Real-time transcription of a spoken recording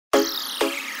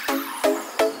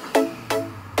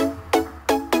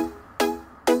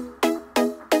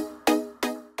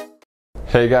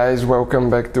Hey guys, welcome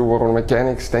back to World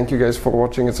Mechanics. Thank you guys for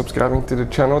watching and subscribing to the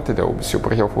channel. Today will be a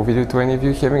super helpful video to any of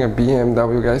you having a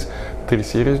BMW, guys, 3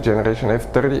 Series generation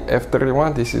F30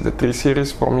 F31. This is the 3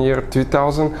 Series from year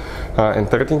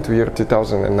 2013 to year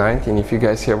 2019. If you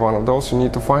guys have one of those, you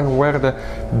need to find where the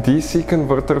DC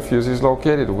converter fuse is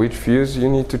located, which fuse you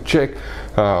need to check,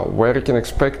 where you can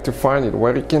expect to find it,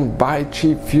 where you can buy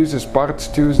cheap fuses, parts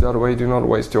too, that way do not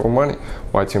waste your money,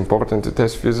 why it's important to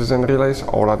test fuses and relays.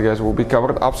 All that, guys, will be covered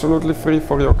absolutely free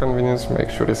for your convenience. Make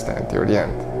sure you stay until the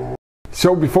end.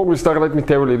 So before we start, let me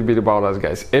tell you a little bit about us,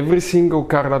 guys. Every single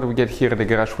car that we get here at the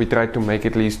garage, we try to make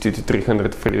at least 200 to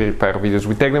 300 free repair videos.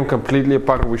 We take them completely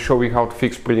apart. We show you how to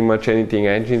fix pretty much anything,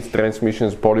 engines,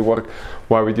 transmissions, bodywork.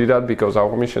 Why we do that? Because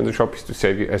our mission in the shop is to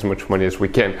save you as much money as we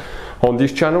can. On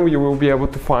this channel, you will be able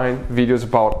to find videos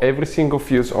about every single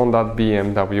fuse on that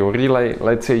BMW relay.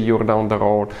 Let's say you're down the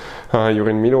road, you're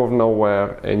in the middle of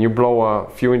nowhere, and you blow a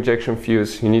fuel injection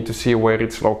fuse. You need to see where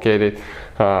it's located.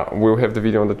 We'll have the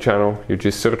video on the channel. You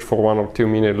just search for 1 or 2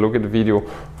 minutes, look at the video,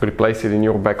 replace it, and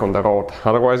you're back on the road.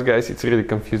 Otherwise, guys, it's really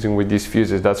confusing with these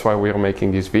fuses. That's why we are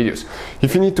making these videos.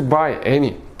 If you need to buy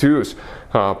any tools,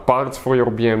 parts for your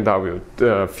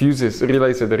BMW, fuses,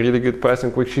 relays at a really good price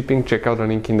and quick shipping, check out the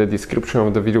link in the description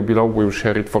of the video below. We'll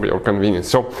share it for your convenience.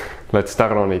 So let's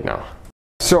start on it now.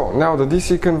 So now the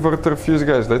DC converter fuse,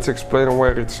 guys, let's explain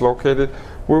where it's located.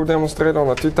 We'll demonstrate on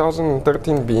a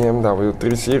 2013 BMW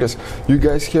 3 Series. You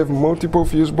guys have multiple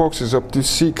fuse boxes, up to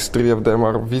 6. 3 of them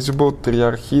are visible, 3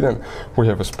 are hidden. We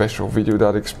have a special video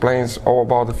that explains all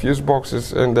about the fuse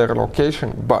boxes and their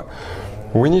location, but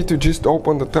we need to just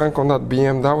open the trunk on that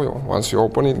BMW. Once you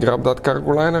open it, grab that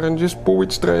cargo liner and just pull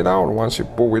it straight out. Once you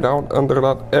pull it out, under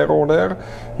that arrow there,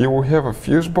 you will have a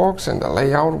fuse box, and the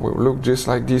layout will look just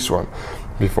like this one.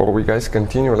 Before we guys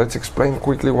continue, let's explain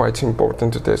quickly why it's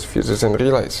important to test fuses and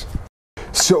relays.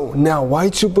 So now, why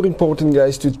it's super important,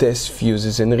 guys, to test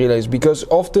fuses and relays? Because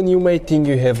often you may think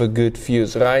you have a good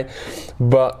fuse, right?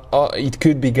 But it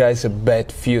could be, guys, a bad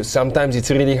fuse. Sometimes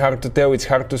it's really hard to tell, it's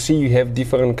hard to see. You have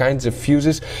different kinds of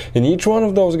fuses, and each one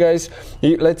of those, guys,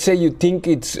 let's say you think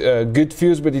it's a good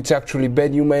fuse, but it's actually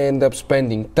bad. You may end up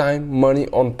spending time, money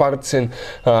on parts and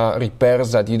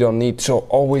repairs that you don't need. So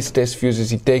always test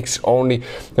fuses. It takes only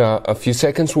a few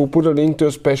seconds. We'll put a link to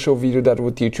a special video that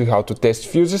will teach you how to test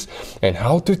fuses and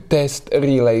how to test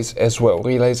relays as well.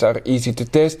 Relays are easy to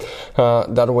test.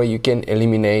 That way you can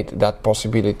eliminate that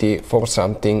possibility for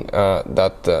something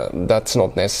that's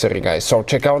not necessary, guys. So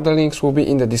check out the links, will be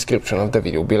in the description of the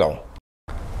video below.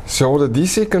 So the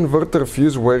DC converter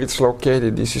fuse, where it's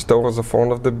located, this is towards the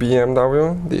front of the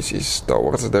BMW, this is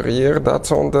towards the rear,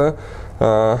 that's on the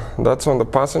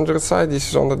passenger side, this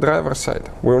is on the driver's side.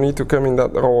 We'll need to come in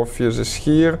that row of fuses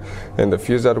here, and the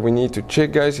fuse that we need to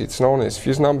check, guys, it's known as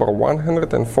fuse number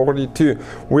 142.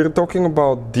 We're talking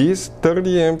about this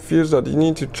 30 amp fuse that you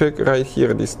need to check right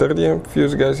here. This 30 amp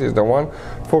fuse, guys, is the one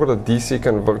for the DC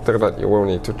converter that you will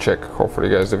need to check. Hopefully,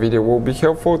 guys, the video will be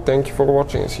helpful. Thank you for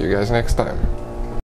watching, see you guys next time.